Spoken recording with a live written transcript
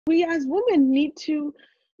we as women need to,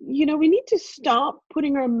 we need to stop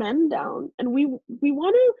putting our men down, and we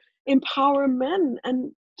want to empower men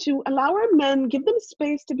and to allow our men, give them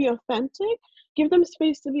space to be authentic, give them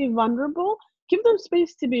space to be vulnerable, give them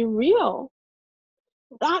space to be real.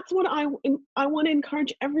 That's what I want to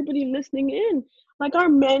encourage everybody listening in. Like, our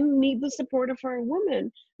men need the support of our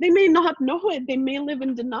women. They may not know it. They may live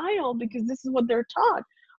in denial because this is what they're taught.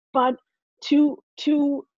 But to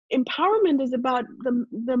empowerment is about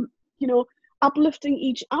the uplifting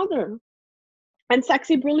each other. And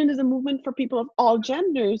Sexy Brilliant is a movement for people of all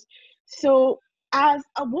genders. So as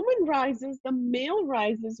a woman rises, the male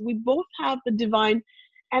rises. We both have the divine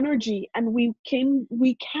energy, and we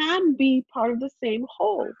can be part of the same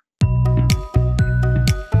whole.